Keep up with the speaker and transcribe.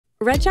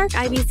RedShark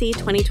IBC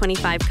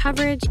 2025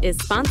 coverage is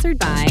sponsored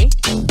by...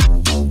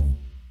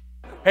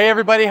 Hey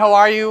everybody, how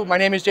are you? My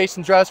name is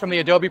Jason Druss from the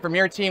Adobe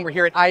Premiere team. We're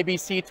here at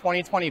IBC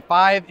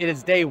 2025. It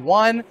is day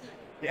one.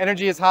 The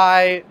energy is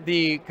high,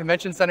 the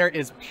convention center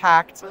is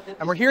packed,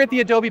 and we're here at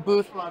the Adobe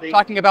booth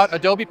talking about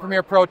Adobe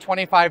Premiere Pro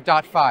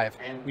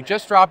 25.5. We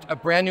just dropped a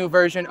brand new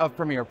version of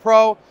Premiere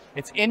Pro.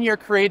 It's in your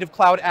Creative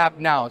Cloud app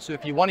now, so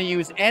if you want to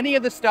use any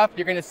of the stuff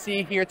you're going to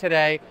see here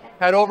today,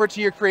 head over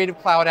to your Creative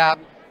Cloud app,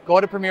 go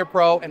to Premiere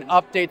Pro, and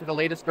update to the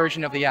latest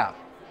version of the app.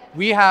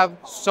 We have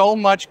so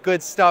much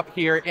good stuff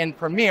here in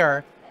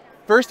Premiere.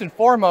 First and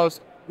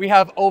foremost, we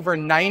have over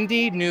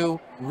 90 new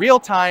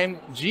real-time,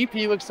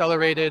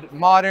 GPU-accelerated,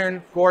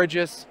 modern,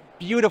 gorgeous,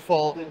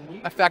 beautiful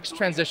effects,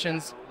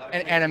 transitions,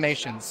 and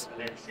animations.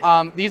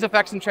 These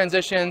effects and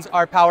transitions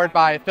are powered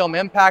by Film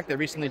Impact. They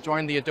recently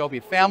joined the Adobe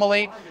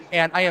family,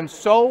 and I am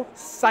so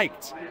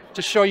psyched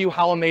to show you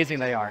how amazing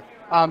they are.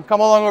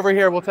 Come along over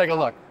here, we'll take a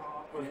look.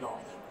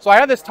 So I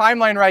have this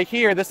timeline right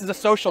here. This is a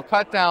social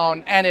cut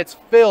down, and it's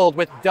filled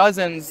with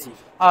dozens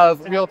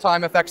of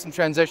real-time effects and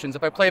transitions.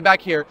 If I play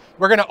back here,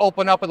 we're gonna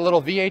open up with a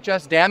little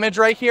VHS Damage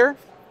right here.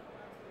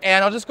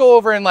 And I'll just go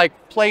over and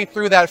like play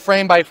through that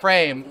frame by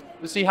frame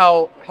to see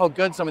how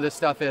good some of this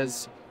stuff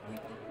is.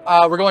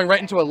 We're going right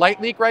into a light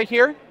leak right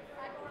here.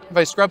 If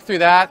I scrub through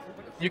that,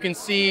 you can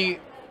see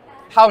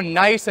how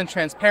nice and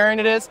transparent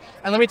it is.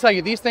 And let me tell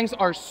you, these things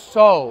are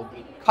so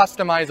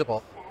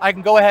customizable. I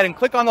can go ahead and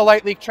click on the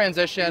light leak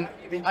transition.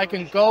 I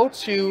can go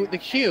to the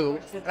hue,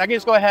 and I can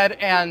just go ahead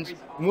and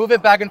move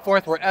it back and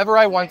forth wherever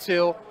I want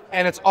to,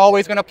 and it's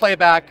always going to play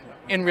back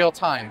in real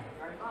time.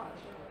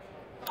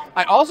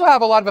 I also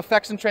have a lot of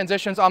effects and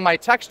transitions on my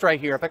text right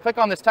here. If I click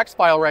on this text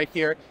file right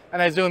here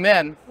and I zoom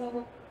in,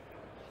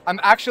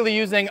 I'm actually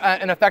using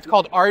an effect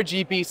called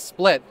RGB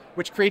Split,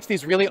 which creates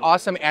these really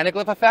awesome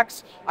anaglyph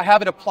effects. I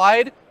have it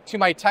applied to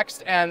my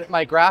text and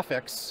my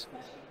graphics.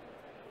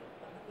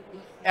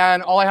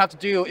 And all I have to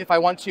do, if I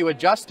want to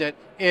adjust it,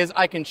 is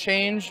I can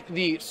change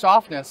the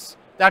softness.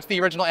 That's the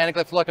original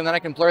anaglyph look, and then I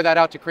can blur that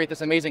out to create this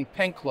amazing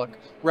pink look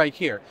right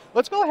here.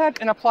 Let's go ahead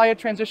and apply a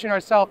transition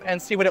ourselves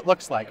and see what it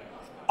looks like.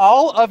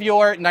 All of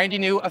your 90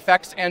 new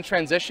effects and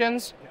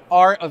transitions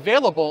are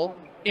available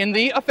in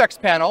the effects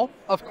panel,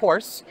 of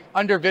course.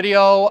 Under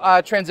video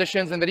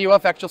transitions and video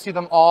effects, you'll see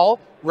them all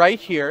right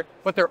here,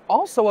 but they're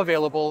also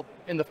available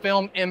in the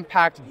Film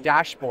Impact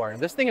dashboard.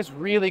 This thing is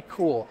really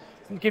cool.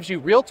 It gives you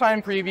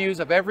real-time previews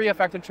of every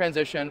effect and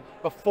transition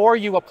before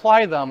you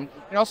apply them.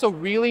 It also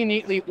really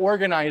neatly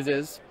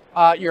organizes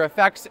your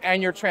effects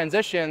and your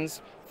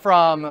transitions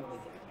from,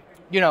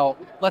 you know,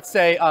 let's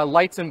say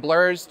lights and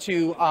blurs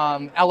to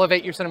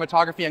elevate your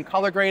cinematography and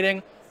color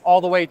grading,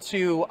 all the way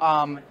to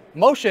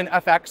motion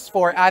effects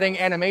for adding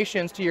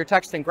animations to your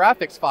text and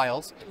graphics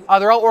files.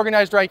 They're all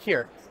organized right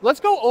here. Let's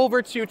go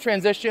over to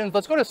transitions.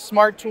 Let's go to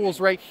Smart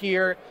Tools right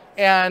here,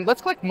 and let's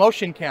click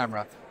Motion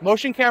Camera.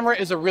 Motion Camera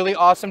is a really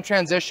awesome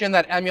transition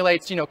that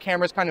emulates, you know,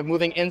 cameras kind of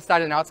moving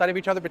inside and outside of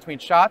each other between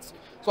shots.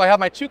 So I have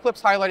my two clips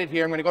highlighted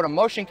here. I'm going to go to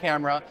Motion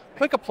Camera,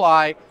 click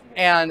Apply,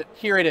 and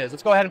here it is.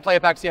 Let's go ahead and play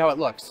it back, see how it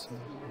looks.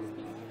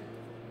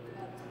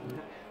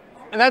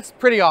 And that's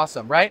pretty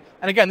awesome, right?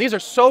 And again, these are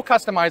so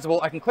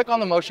customizable. I can click on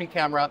the motion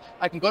camera.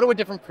 I can go to a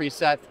different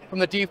preset. From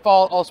the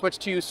default, I'll switch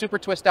to Super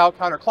Twist Out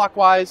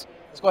counterclockwise.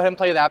 Let's go ahead and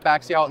play that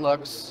back, see how it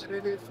looks.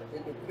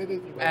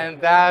 And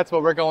that's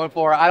what we're going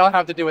for. I don't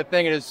have to do a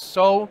thing. It is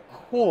so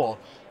cool.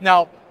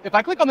 Now, if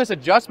I click on this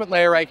adjustment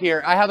layer right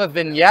here, I have a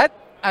vignette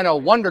and a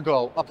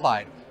Wonderglow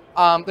applied.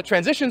 The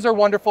transitions are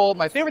wonderful.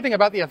 My favorite thing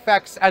about the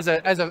effects as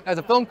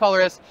a film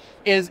colorist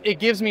is it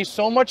gives me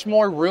so much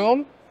more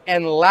room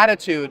and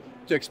latitude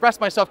to express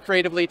myself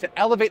creatively, to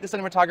elevate the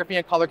cinematography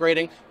and color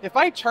grading. If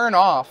I turn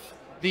off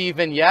the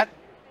vignette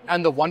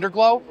and the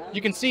Wonderglow,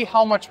 you can see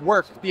how much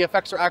work the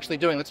effects are actually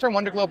doing. Let's turn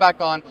Wonderglow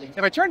back on. If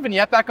I turn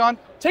vignette back on,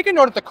 take a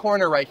note at the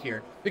corner right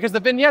here, because the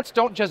vignettes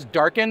don't just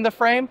darken the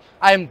frame.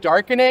 I'm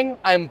darkening,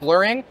 I'm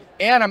blurring,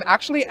 and I'm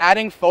actually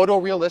adding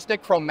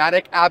photorealistic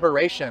chromatic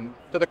aberration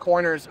to the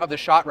corners of the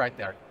shot right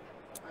there.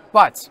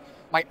 But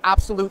my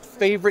absolute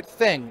favorite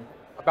thing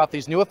about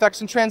these new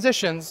effects and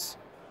transitions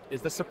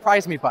is the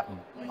Surprise Me button,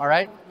 all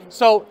right?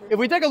 So if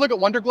we take a look at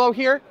Wonderglow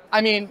here,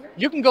 I mean,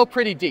 you can go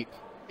pretty deep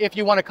if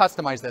you want to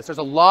customize this. There's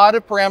a lot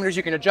of parameters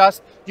you can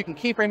adjust. You can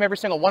keyframe every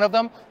single one of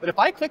them. But if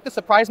I click the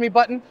Surprise Me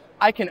button,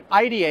 I can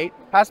ideate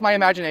past my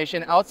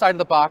imagination outside of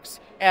the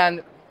box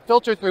and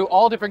filter through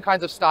all different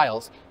kinds of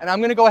styles. And I'm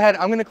going to go ahead,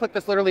 I'm going to click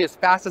this literally as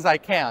fast as I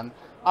can.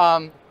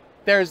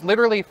 There's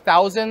literally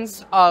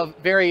thousands of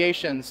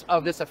variations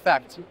of this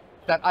effect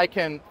that I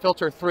can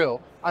filter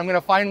through. I'm going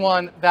to find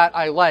one that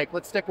I like.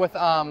 Let's stick with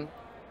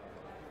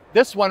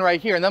this one right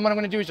here. And then what I'm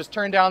going to do is just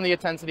turn down the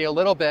intensity a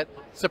little bit.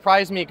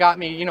 Surprise Me got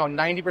me, you know,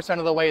 90%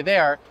 of the way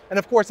there. And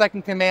of course I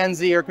can Command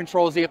Z or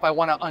Control Z if I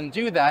want to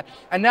undo that.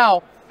 And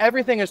now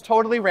everything is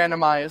totally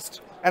randomized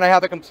and I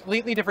have a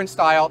completely different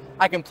style.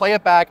 I can play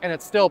it back and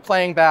it's still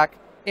playing back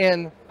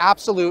in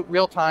absolute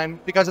real time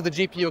because of the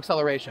GPU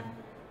acceleration.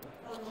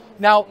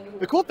 Now,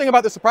 the cool thing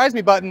about the Surprise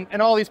Me button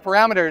and all these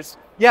parameters,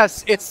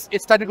 yes, it's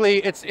technically,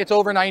 it's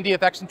over 90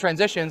 effects and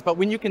transitions, but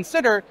when you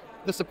consider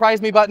the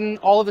Surprise Me button,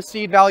 all of the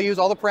seed values,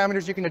 all the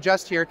parameters you can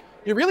adjust here,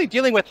 you're really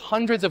dealing with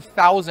hundreds of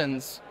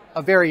thousands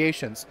of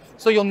variations.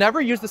 So you'll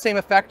never use the same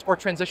effect or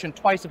transition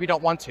twice if you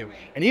don't want to.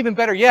 And even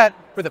better yet,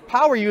 for the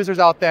power users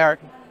out there,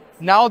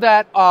 now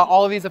that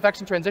all of these effects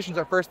and transitions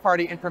are first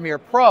party in Premiere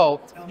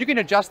Pro, you can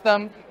adjust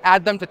them,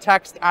 add them to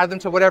text, add them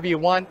to whatever you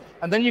want,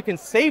 and then you can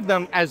save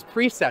them as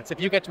presets if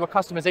you get to a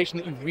customization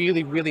that you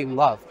really, really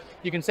love.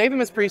 You can save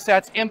them as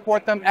presets,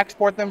 import them,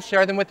 export them,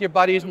 share them with your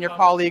buddies and your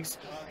colleagues,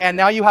 and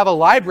now you have a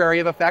library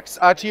of effects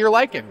to your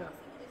liking.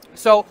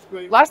 So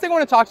last thing I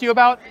want to talk to you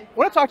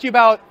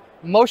about,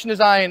 motion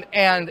design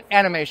and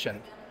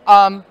animation.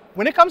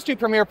 When it comes to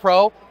Premiere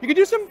Pro, you can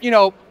do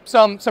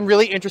some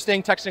really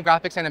interesting text and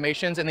graphics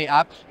animations in the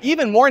app.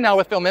 Even more now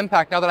with Film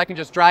Impact, now that I can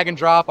just drag and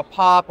drop a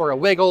pop or a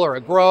wiggle or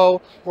a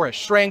grow or a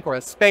shrink or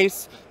a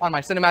space on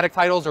my cinematic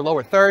titles or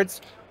lower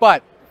thirds.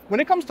 But when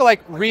it comes to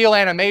like real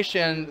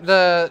animation,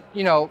 the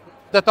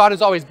thought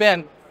has always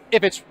been,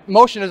 if it's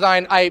motion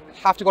design, I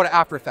have to go to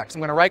After Effects. I'm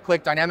going to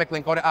right-click, dynamic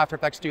link, go to After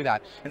Effects, do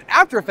that. And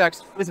After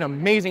Effects is an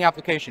amazing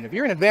application. If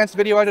you're an advanced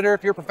video editor,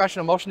 if you're a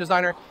professional motion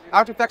designer,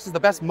 After Effects is the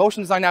best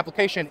motion design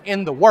application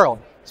in the world,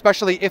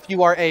 especially if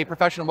you are a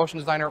professional motion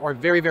designer or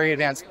very, very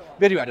advanced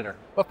video editor.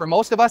 But for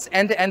most of us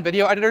end-to-end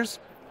video editors,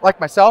 like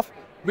myself,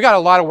 we got a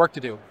lot of work to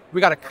do.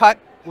 We got to cut,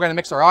 we got to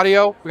mix our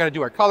audio, we got to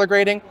do our color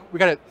grading, we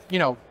got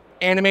to,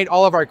 animate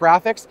all of our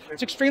graphics.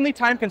 It's extremely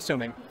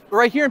time-consuming. But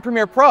right here in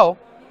Premiere Pro,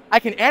 I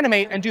can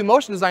animate and do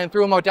motion design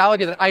through a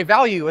modality that I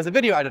value as a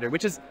video editor,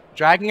 which is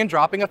dragging and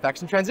dropping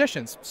effects and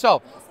transitions.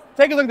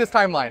 Take a look at this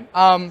timeline.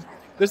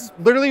 This is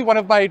literally one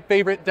of my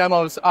favorite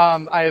demos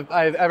I've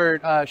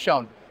ever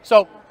shown.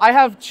 So I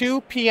have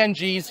two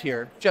PNGs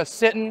here, just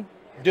sitting,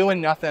 doing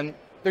nothing.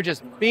 They're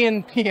just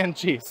being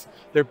PNGs.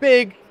 They're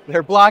big,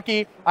 they're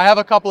blocky. I have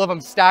a couple of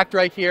them stacked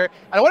right here.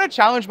 And I want to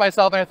challenge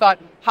myself, and I thought,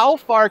 how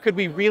far could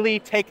we really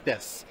take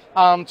this?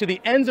 To the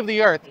ends of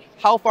the earth,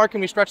 how far can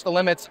we stretch the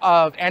limits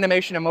of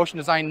animation and motion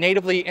design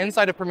natively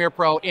inside of Premiere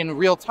Pro in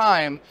real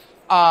time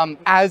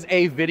as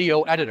a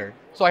video editor?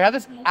 So I have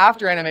this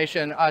after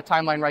animation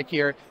timeline right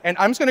here, and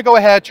I'm just going to go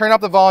ahead, turn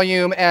up the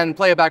volume, and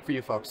play it back for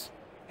you folks.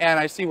 And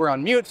I see we're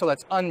on mute, so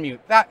let's unmute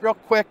that real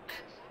quick,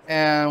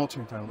 and we'll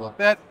turn it down a little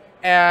bit,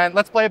 and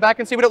let's play it back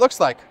and see what it looks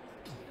like.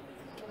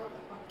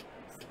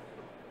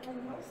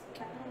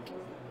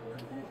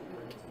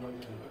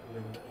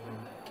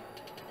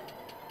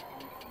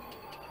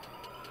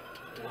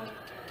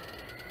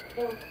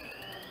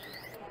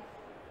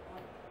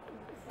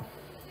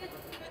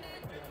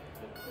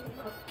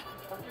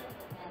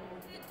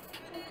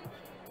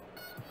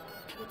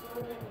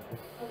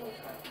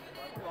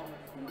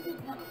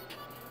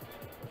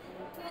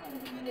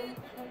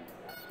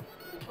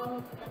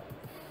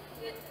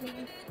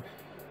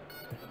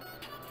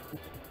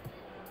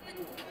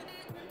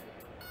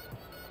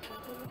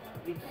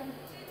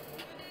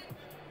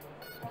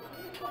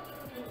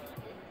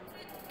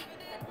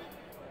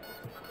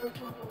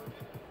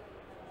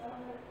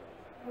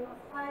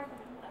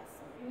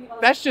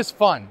 That's just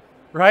fun,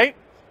 right?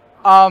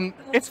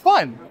 It's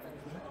fun.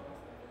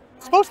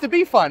 It's supposed to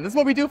be fun. This is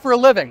what we do for a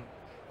living.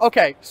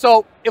 Okay,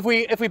 so if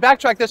we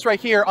backtrack this right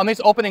here on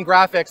these opening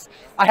graphics,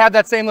 I have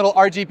that same little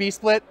RGB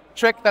split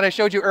trick that I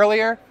showed you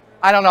earlier.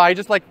 I don't know, I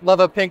just love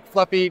a pink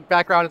fluffy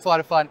background. It's a lot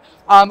of fun.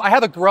 I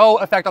have a grow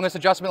effect on this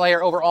adjustment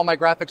layer over all my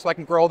graphics so I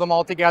can grow them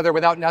all together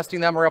without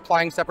nesting them or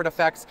applying separate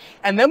effects.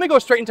 And then we go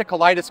straight into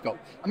Kaleidoscope.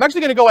 I'm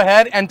actually gonna go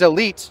ahead and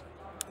delete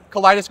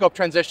Kaleidoscope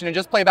transition and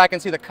just play back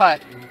and see the cut.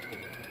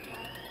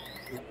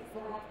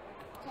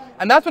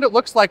 And that's what it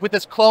looks like with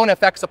this clone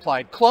effects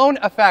applied. Clone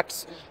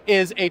effects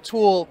is a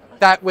tool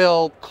that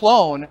will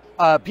clone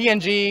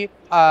PNG,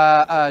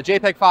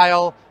 JPEG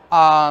file.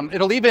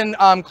 It'll even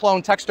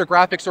clone text or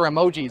graphics or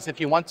emojis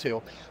if you want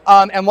to.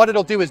 And what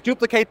it'll do is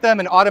duplicate them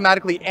and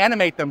automatically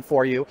animate them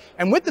for you.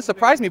 And with the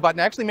Surprise Me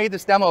button, I actually made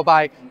this demo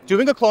by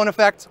doing a clone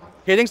effect,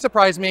 hitting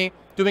Surprise Me,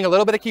 doing a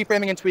little bit of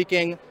keyframing and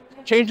tweaking,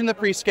 changing the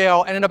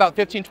prescale, and in about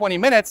 15-20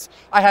 minutes,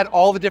 I had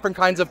all the different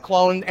kinds of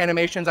clone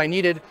animations I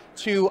needed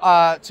to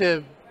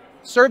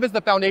serve as the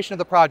foundation of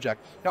the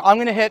project. Now I'm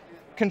gonna hit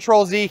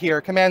Control-Z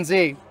here,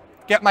 Command-Z,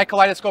 get my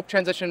Kaleidoscope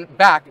transition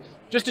back,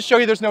 just to show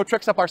you there's no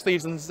tricks up our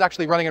sleeves and this is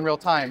actually running in real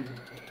time.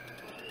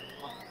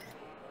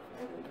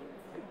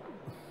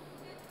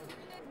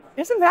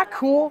 Isn't that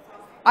cool?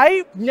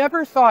 I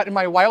never thought in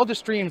my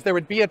wildest dreams there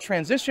would be a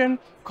transition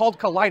called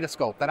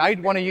Kaleidoscope that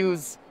I'd want to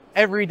use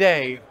every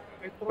day,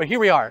 but here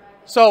we are.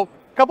 So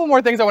a couple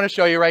more things I want to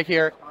show you right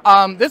here.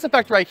 This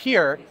effect right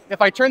here,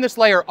 if I turn this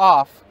layer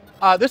off,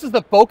 this is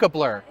the Bokeh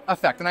Blur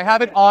effect, and I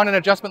have it on an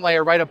adjustment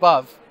layer right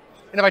above.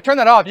 And if I turn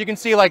that off, you can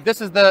see like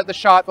this is the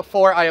shot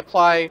before I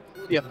apply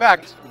the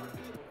effect.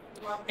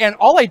 And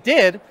all I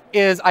did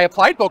is I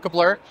applied Bokeh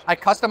Blur, I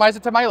customized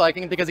it to my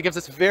liking because it gives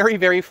this very,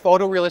 very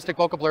photorealistic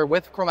Bokeh Blur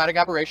with chromatic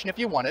aberration if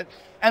you want it.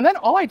 And then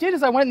all I did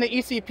is I went in the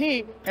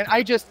ECP and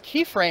I just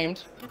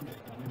keyframed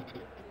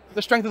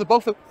the strength of the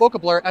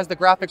bokeh blur as the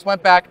graphics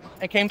went back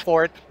and came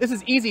forward. This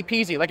is easy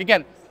peasy. Like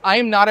again, I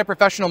am not a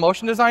professional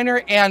motion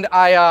designer, and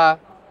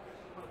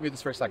read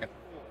this for a second.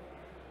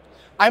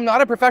 I'm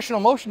not a professional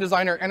motion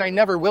designer, and I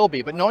never will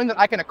be, but knowing that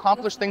I can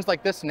accomplish things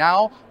like this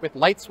now with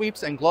light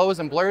sweeps and glows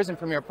and blurs in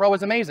Premiere Pro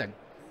is amazing.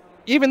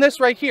 Even this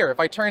right here, if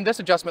I turn this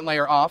adjustment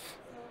layer off,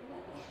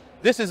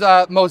 this is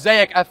a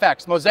Mosaic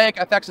FX. Mosaic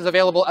FX is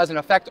available as an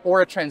effect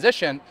or a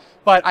transition,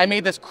 but I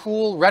made this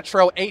cool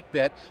retro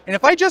 8-bit. And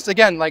if I just,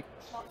 again, like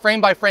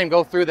frame by frame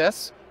go through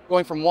this,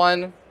 going from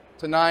 1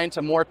 to 9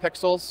 to more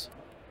pixels,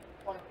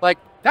 like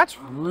that's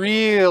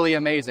really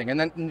amazing. And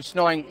then just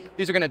knowing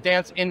these are gonna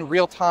dance in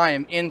real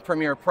time in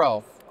Premiere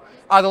Pro.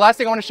 The last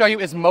thing I wanna show you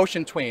is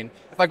Motion Tween.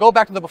 If I go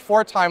back to the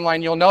before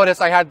timeline, you'll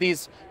notice I had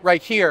these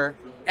right here,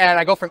 and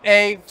I go from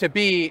A to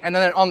B, and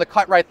then on the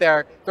cut right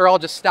there, they're all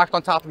just stacked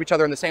on top of each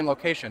other in the same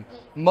location.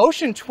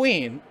 Motion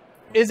Tween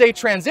is a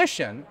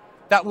transition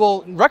that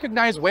will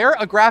recognize where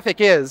a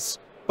graphic is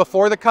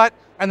before the cut,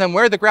 and then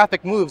where the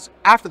graphic moves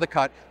after the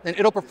cut, and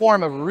it'll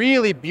perform a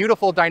really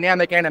beautiful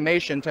dynamic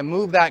animation to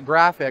move that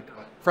graphic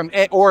from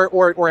A,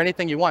 or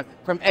anything you want,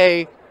 from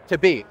A to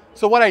B.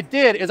 So what I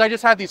did is I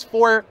just had these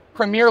 4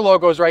 Premiere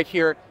logos right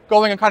here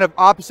going in kind of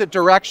opposite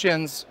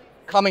directions,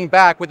 coming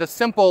back with a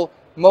simple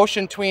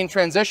Motion Tween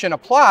transition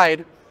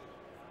applied,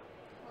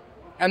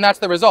 and that's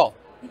the result.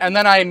 And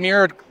then I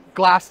mirrored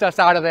glassed us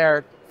out of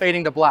there,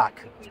 fading to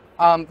black.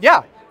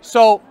 Yeah,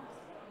 so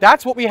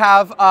that's what we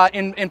have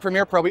in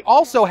Premiere Pro. We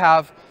also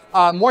have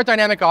more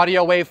dynamic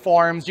audio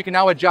waveforms. You can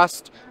now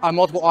adjust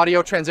multiple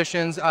audio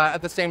transitions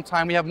at the same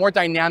time. We have more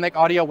dynamic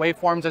audio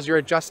waveforms as you're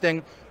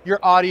adjusting your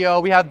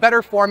audio. We have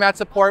better format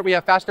support. We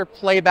have faster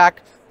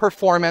playback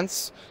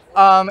performance.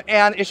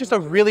 And it's just a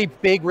really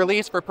big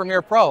release for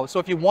Premiere Pro. So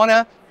if you want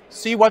to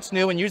see what's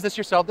new and use this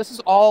yourself, this is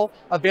all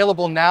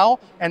available now,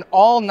 and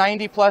all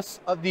 90 plus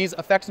of these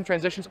effects and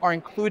transitions are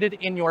included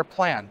in your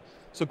plan.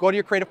 So go to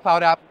your Creative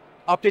Cloud app,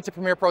 update to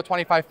Premiere Pro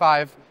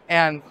 25.5,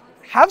 and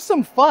have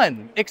some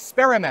fun,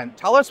 experiment.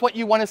 Tell us what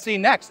you want to see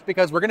next,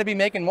 because we're going to be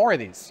making more of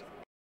these.